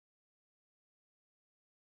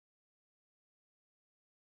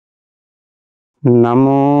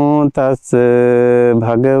Namo tassa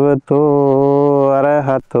bhagavato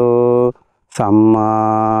arahato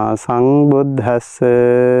samma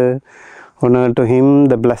sambuddhassa. Honor to him,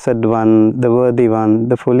 the blessed one, the worthy one,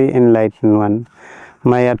 the fully enlightened one.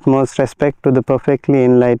 My utmost respect to the perfectly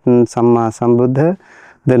enlightened Samma Sambuddha,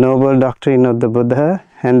 the noble doctrine of the Buddha,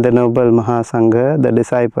 and the noble Mahasangha, the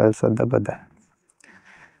disciples of the Buddha.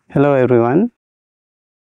 Hello everyone.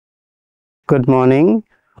 Good morning.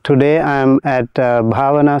 Today I am at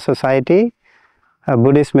Bhavana Society, a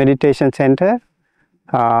Buddhist meditation center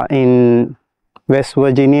in West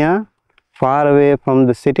Virginia, far away from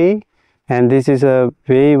the city, and this is a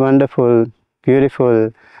very wonderful,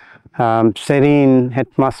 beautiful, serene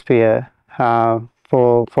atmosphere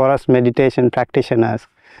for us meditation practitioners.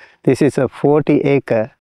 This is a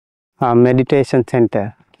 40-acre meditation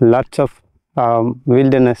center, lots of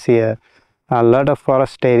wilderness here, a lot of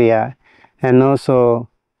forest area, and also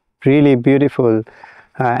really beautiful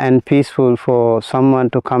and peaceful for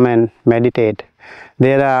someone to come and meditate.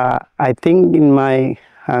 There are, I think in my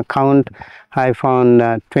count, I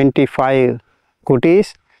found 25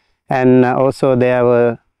 kutis, and also there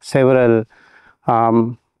were several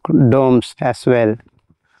domes as well,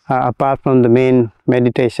 apart from the main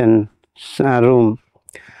meditation room.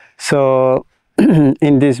 So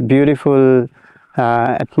in this beautiful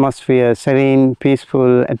atmosphere, serene,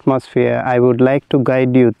 peaceful atmosphere, I would like to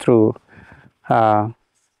guide you through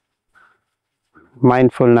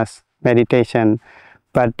mindfulness meditation,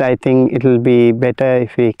 but I think it will be better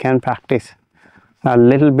if we can practice a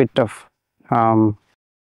little bit of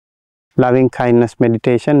loving kindness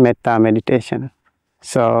meditation, metta meditation.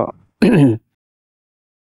 So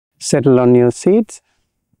settle on your seats,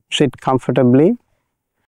 sit comfortably,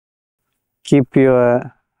 keep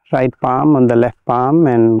your right palm on the left palm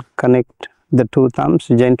and connect the two thumbs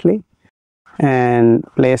gently and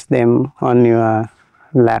place them on your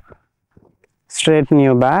lap. Straighten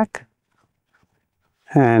your back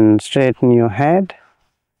and straighten your head.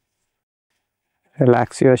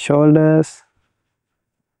 Relax your shoulders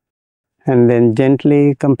and then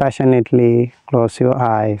gently, compassionately close your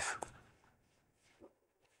eyes.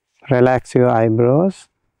 Relax your eyebrows.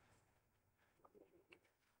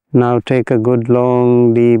 Now take a good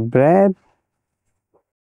long deep breath.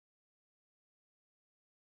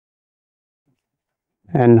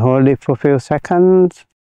 And hold it for a few seconds.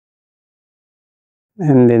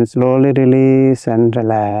 And then slowly release and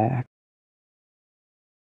relax.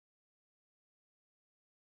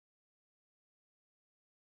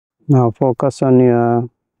 Now focus on your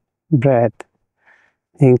breath,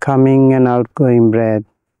 incoming and outgoing breath.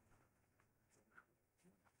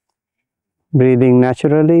 Breathing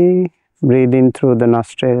naturally, breathe in through the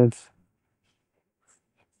nostrils.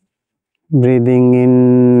 Breathing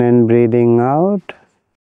in and breathing out.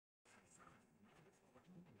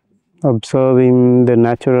 Observing the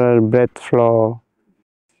natural breath flow.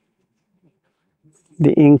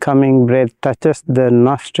 The incoming breath touches the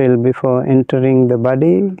nostril before entering the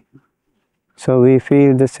body. So we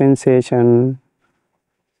feel the sensation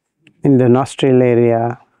in the nostril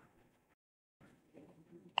area.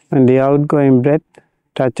 And the outgoing breath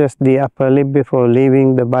touches the upper lip before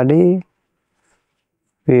leaving the body.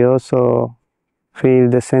 We also feel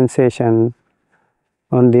the sensation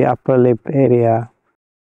on the upper lip area.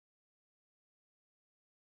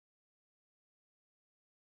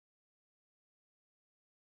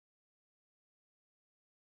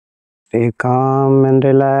 Stay calm and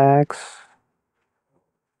relax.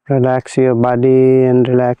 Relax your body and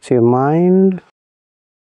relax your mind.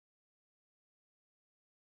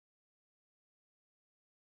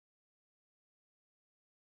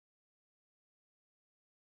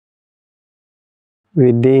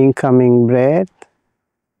 With the incoming breath,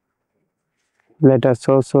 let us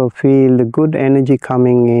also feel the good energy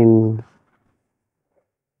coming in.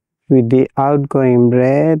 With the outgoing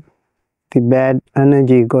breath, the bad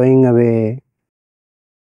energy going away.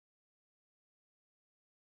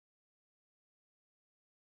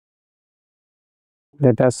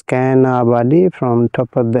 Let us scan our body from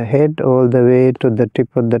top of the head all the way to the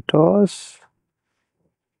tip of the toes.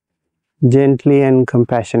 Gently and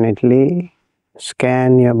compassionately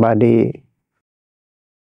scan your body.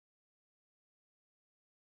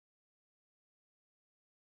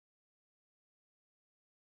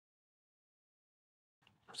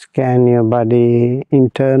 Scan your body,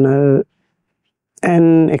 internal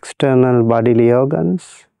and external bodily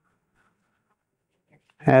organs,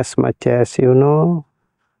 as much as you know.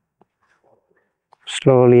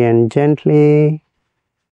 Slowly and gently.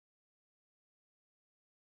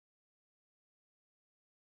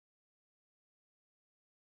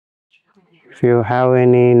 If you have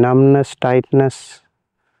any numbness, tightness,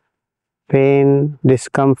 pain,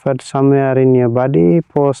 discomfort somewhere in your body,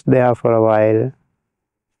 pause there for a while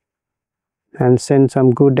and send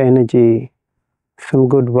some good energy, some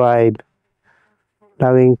good vibe,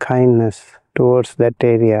 loving kindness towards that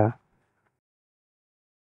area.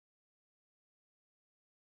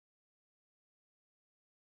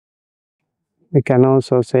 We can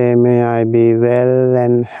also say, may I be well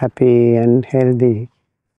and happy and healthy.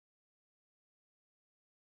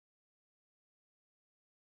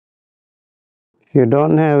 If you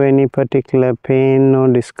don't have any particular pain or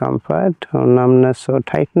discomfort or numbness or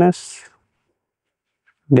tightness,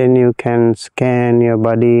 then you can scan your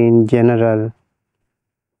body in general,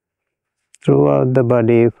 throughout the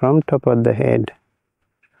body from top of the head,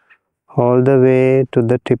 all the way to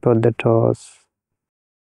the tip of the toes.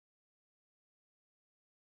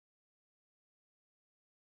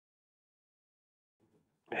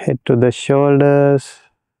 Head to the shoulders,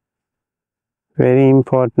 very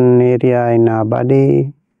important area in our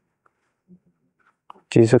body,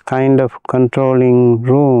 which is a kind of controlling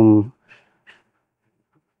room.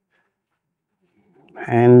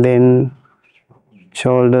 And then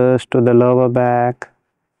shoulders to the lower back.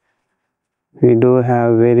 We do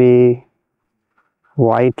have very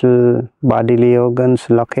vital bodily organs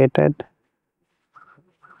located.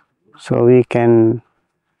 So we can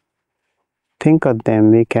think of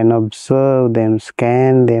them, we can observe them,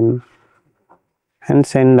 scan them, and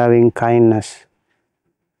send loving kindness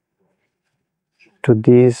to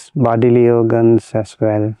these bodily organs as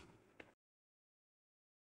well.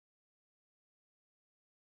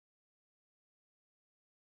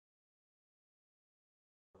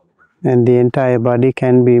 And the entire body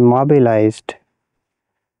can be mobilized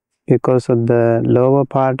because of the lower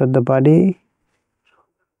part of the body,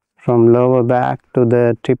 from lower back to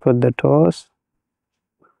the tip of the toes.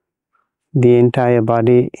 The entire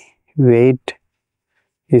body weight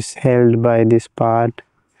is held by this part,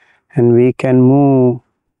 and we can move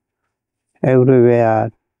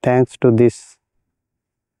everywhere thanks to this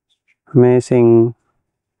amazing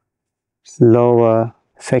lower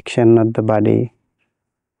section of the body.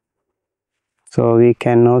 So we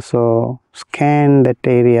can also scan that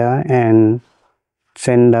area and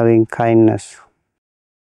send loving kindness.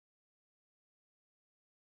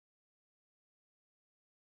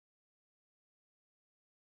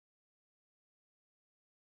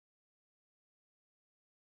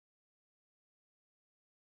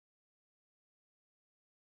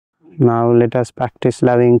 Now let us practice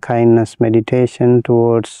loving kindness meditation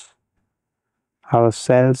towards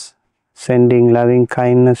ourselves, sending loving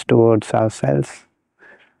kindness towards ourselves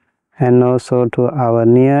and also to our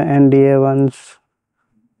near and dear ones,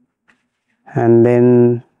 and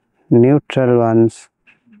then neutral ones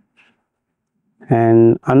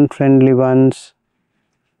and unfriendly ones,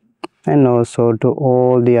 and also to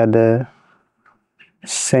all the other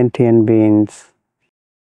sentient beings.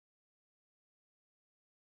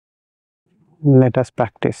 Let us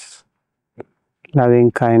practice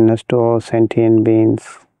loving kindness to all sentient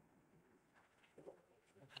beings.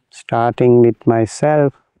 Starting with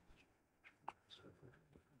myself,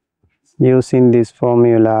 using this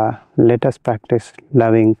formula, let us practice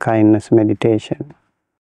loving kindness meditation.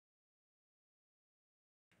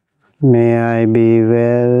 May I be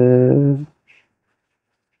well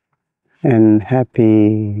and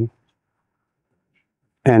happy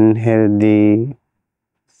and healthy.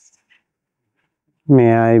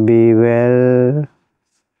 May I be well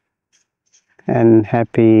and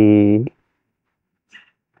happy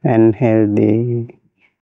and healthy.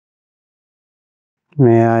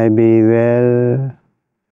 May I be well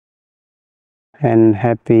and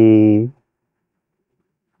happy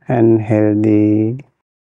and healthy.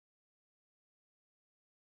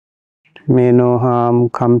 May no harm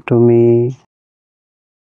come to me.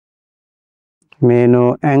 May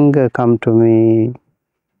no anger come to me.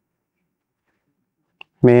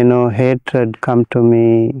 May no hatred come to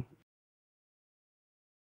me.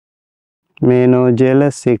 May no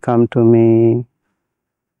jealousy come to me.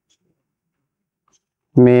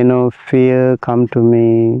 May no fear come to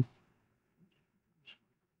me.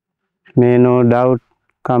 May no doubt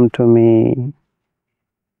come to me.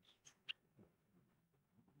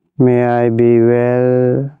 May I be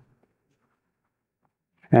well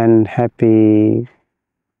and happy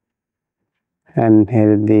and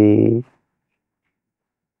healthy.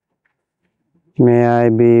 May I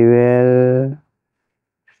be well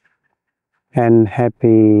and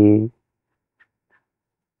happy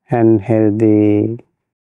and healthy.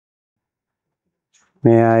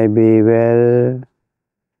 May I be well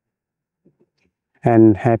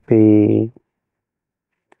and happy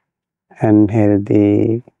and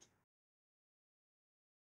healthy.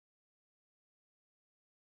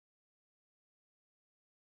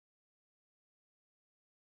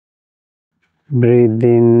 Breathe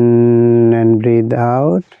in and breathe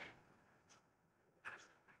out,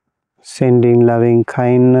 sending loving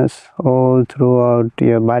kindness all throughout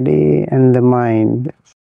your body and the mind.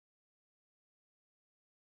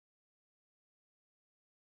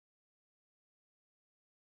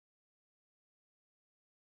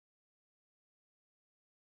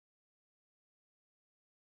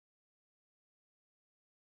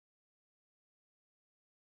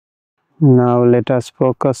 Now let us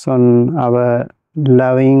focus on our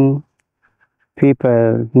loving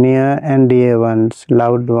people, near and dear ones,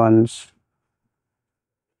 loved ones,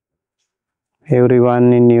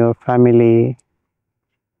 everyone in your family,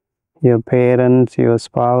 your parents, your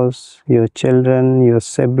spouse, your children, your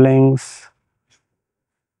siblings,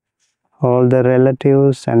 all the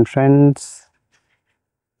relatives and friends,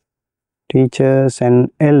 teachers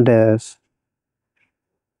and elders,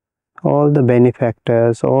 all the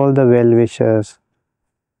benefactors, all the well-wishers,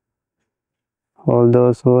 all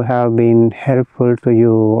those who have been helpful to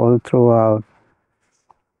you all throughout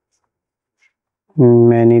in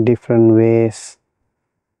many different ways.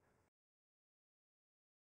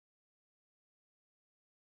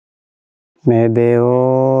 May they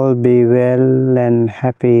all be well and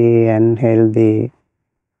happy and healthy.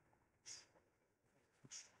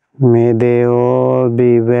 May they all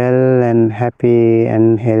be well and happy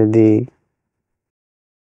and healthy.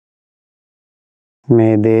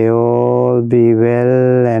 May they all be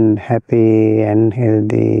well and happy and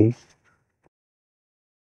healthy.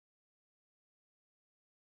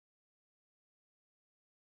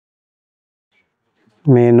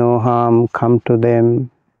 May no harm come to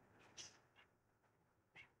them.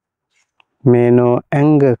 May no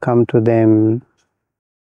anger come to them.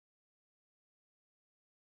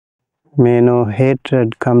 May no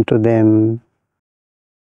hatred come to them.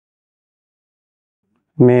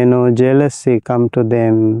 May no jealousy come to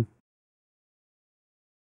them.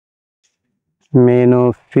 May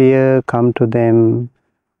no fear come to them.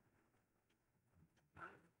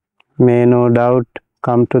 May no doubt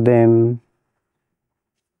come to them.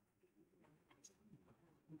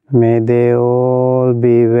 May they all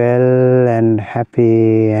be well and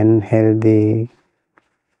happy and healthy.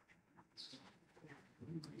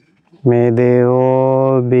 May they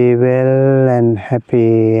all be well and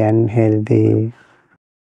happy and healthy.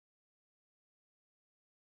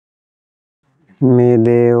 May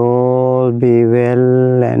they all be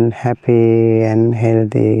well and happy and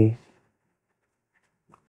healthy.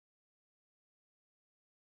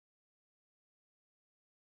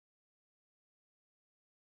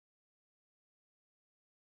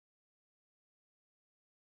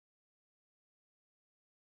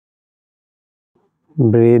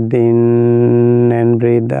 Breathe in and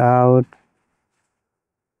breathe out,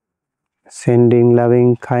 sending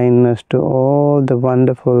loving kindness to all the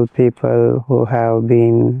wonderful people who have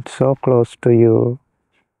been so close to you,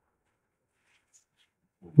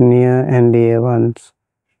 near and dear ones,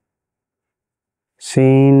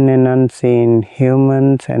 seen and unseen,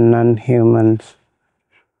 humans and non-humans,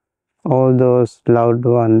 all those loved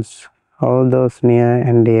ones, all those near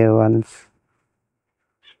and dear ones.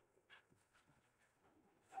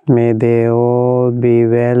 May they all be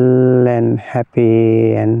well and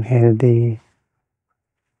happy and healthy.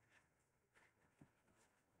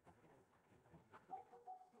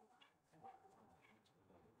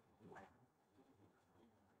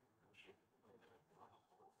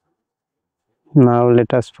 Now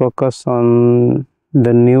let us focus on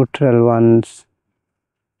the neutral ones.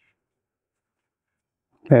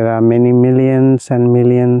 There are many millions and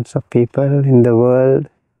millions of people in the world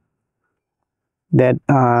that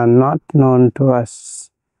are not known to us.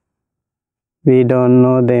 We don't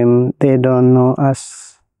know them, they don't know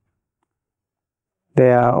us.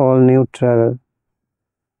 They are all neutral.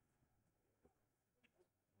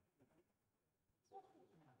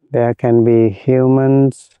 There can be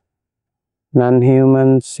humans,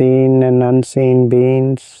 non-humans, seen and unseen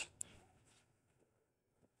beings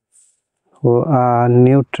who are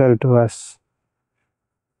neutral to us.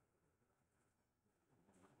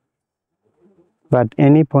 But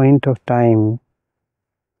any point of time,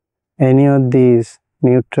 any of these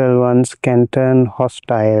neutral ones can turn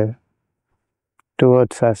hostile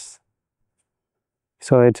towards us.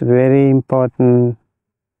 So it's very important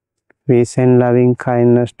we send loving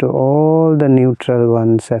kindness to all the neutral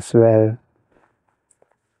ones as well.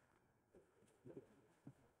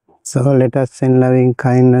 So let us send loving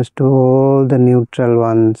kindness to all the neutral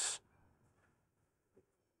ones.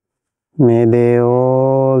 May they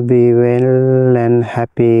all all be well and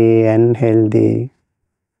happy and healthy.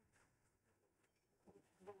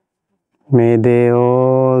 May they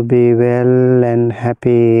all be well and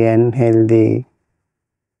happy and healthy.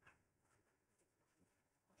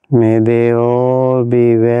 May they all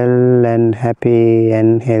be well and happy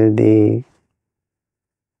and healthy.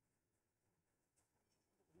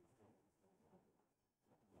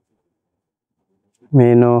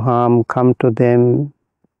 May no harm come to them.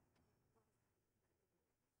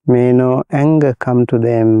 May no anger come to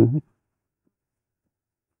them.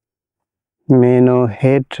 May no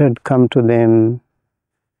hatred come to them.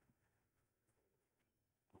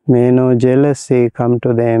 May no jealousy come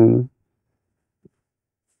to them.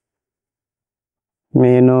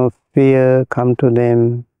 May no fear come to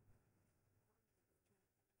them.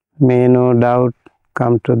 May no doubt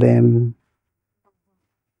come to them.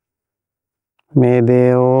 May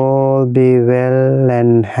they all be well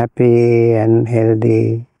and happy and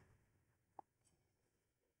healthy.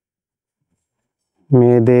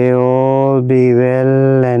 May they all be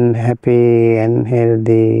well and happy and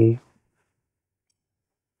healthy.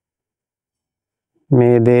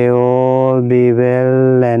 May they all be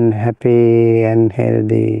well and happy and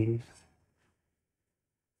healthy.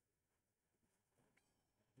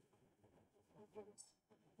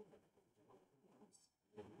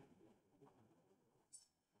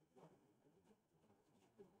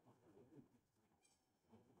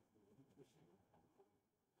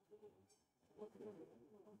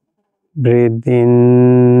 Breathe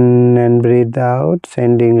in and breathe out,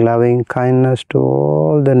 sending loving kindness to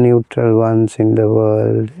all the neutral ones in the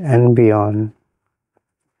world and beyond.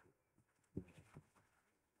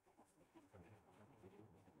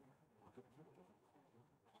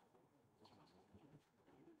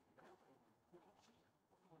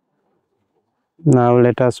 Now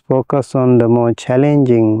let us focus on the more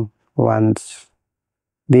challenging ones,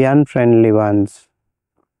 the unfriendly ones.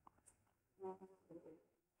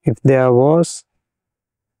 If there was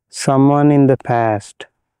someone in the past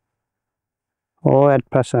or at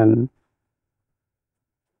present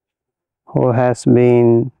who has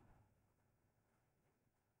been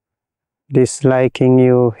disliking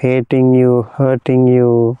you, hating you, hurting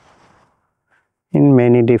you in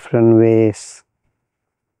many different ways,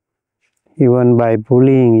 even by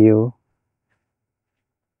bullying you,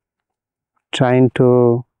 trying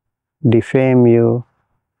to defame you,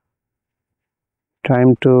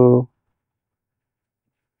 trying to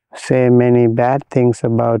say many bad things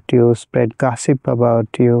about you, spread gossip about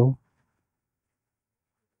you,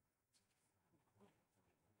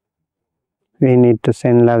 we need to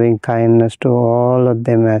send loving kindness to all of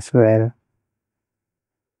them as well,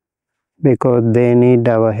 because they need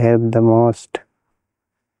our help the most.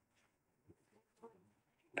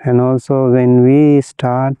 And also when we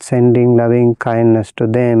start sending loving kindness to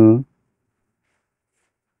them,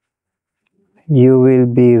 you will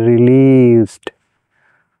be released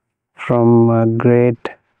from a great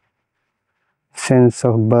sense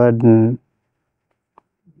of burden.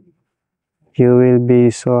 You will be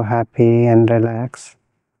so happy and relaxed.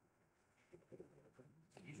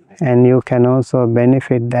 And you can also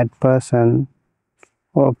benefit that person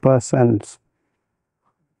or persons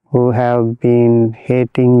who have been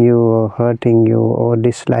hating you or hurting you or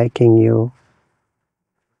disliking you.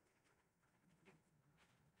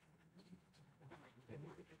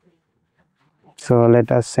 So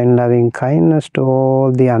let us send loving kindness to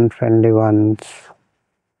all the unfriendly ones,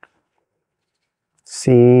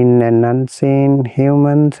 seen and unseen,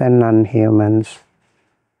 humans and non-humans.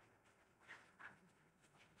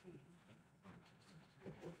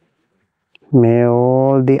 May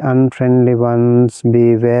all the unfriendly ones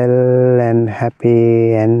be well and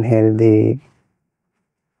happy and healthy.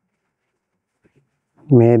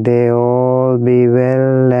 May they all be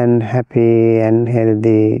well and happy and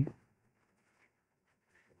healthy.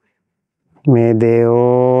 May they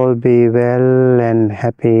all be well and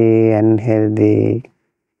happy and healthy.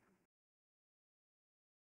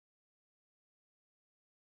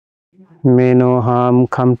 May no harm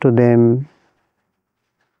come to them.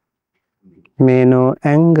 May no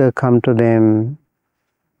anger come to them.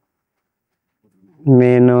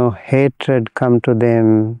 May no hatred come to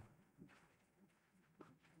them.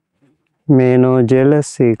 May no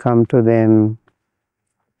jealousy come to them.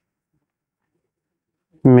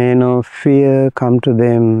 May no fear come to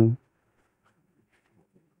them.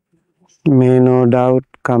 May no doubt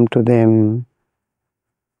come to them.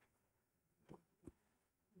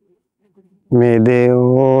 May they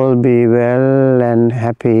all be well and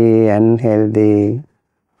happy and healthy.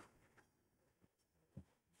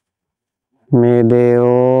 May they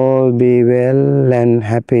all be well and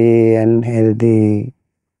happy and healthy.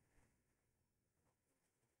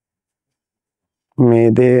 May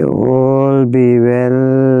they all be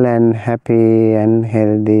well and happy and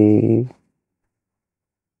healthy.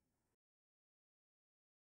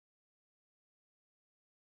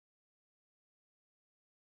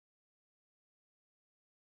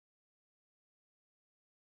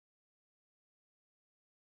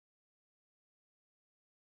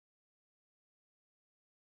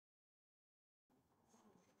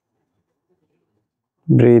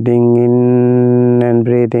 Breathing in and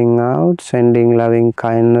breathing out, sending loving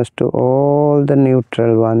kindness to all the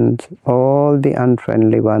neutral ones, all the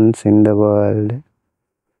unfriendly ones in the world.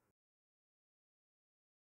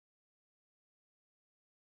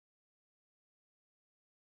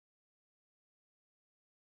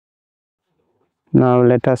 Now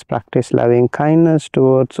let us practice loving kindness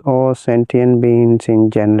towards all sentient beings in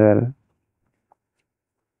general.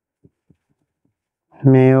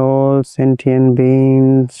 May all sentient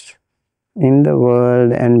beings in the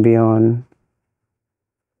world and beyond,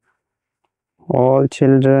 all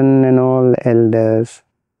children and all elders,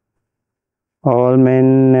 all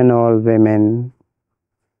men and all women,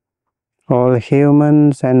 all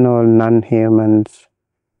humans and all non-humans,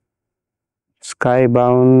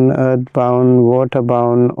 skybound, earthbound,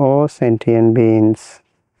 waterbound, all sentient beings,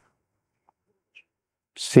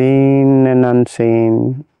 seen and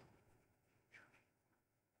unseen,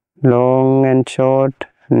 long and short,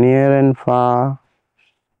 near and far,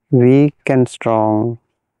 weak and strong,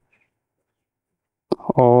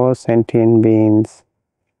 all sentient beings.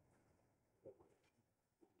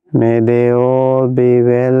 May they all be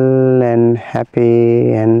well and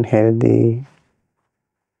happy and healthy.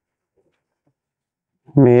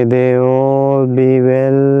 May they all be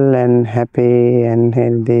well and happy and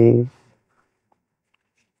healthy.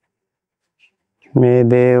 May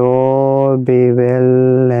they all be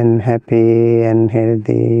well and happy and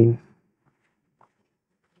healthy.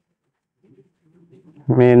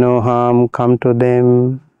 May no harm come to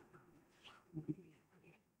them.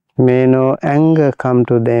 May no anger come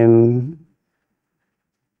to them.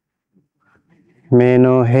 May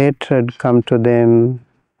no hatred come to them.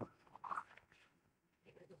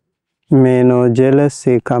 May no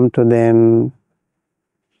jealousy come to them.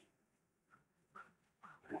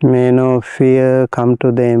 May no fear come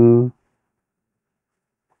to them.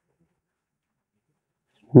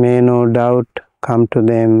 May no doubt come to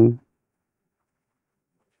them.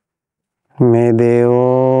 May they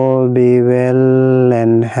all be well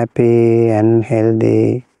and happy and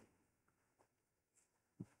healthy.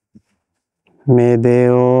 May they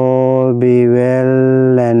all be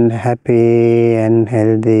well and happy and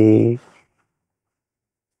healthy.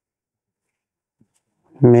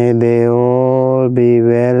 May they all be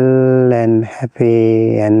well and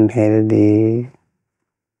happy and healthy.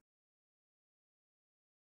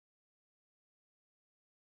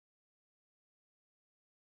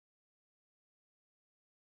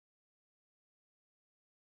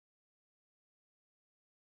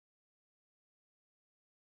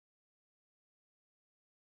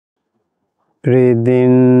 Breathe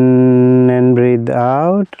in and breathe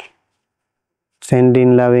out. Send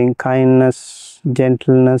in loving kindness,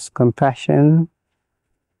 gentleness, compassion,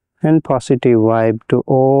 and positive vibe to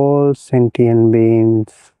all sentient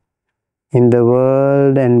beings in the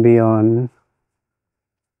world and beyond.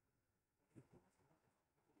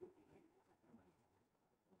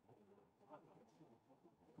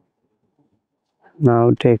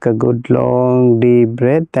 Now take a good long deep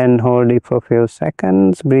breath and hold it for a few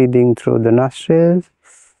seconds, breathing through the nostrils.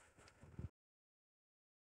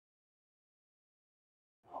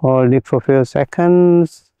 Hold it for a few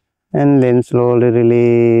seconds and then slowly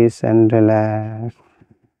release and relax.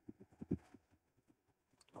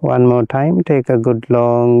 One more time, take a good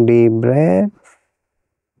long deep breath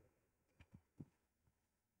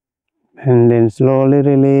and then slowly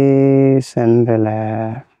release and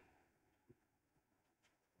relax.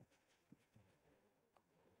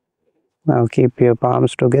 Now keep your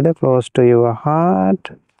palms together close to your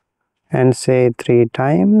heart and say 3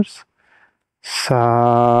 times, Sadhu,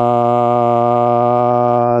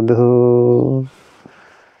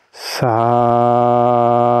 Sadhu,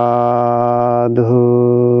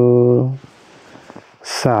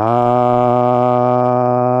 Sadhu.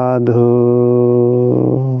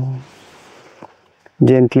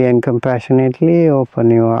 Gently and compassionately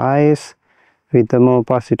open your eyes with a more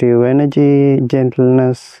positive energy,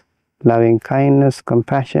 gentleness, loving kindness,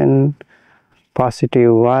 compassion,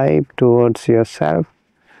 positive vibe towards yourself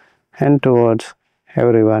and towards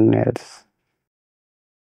everyone else.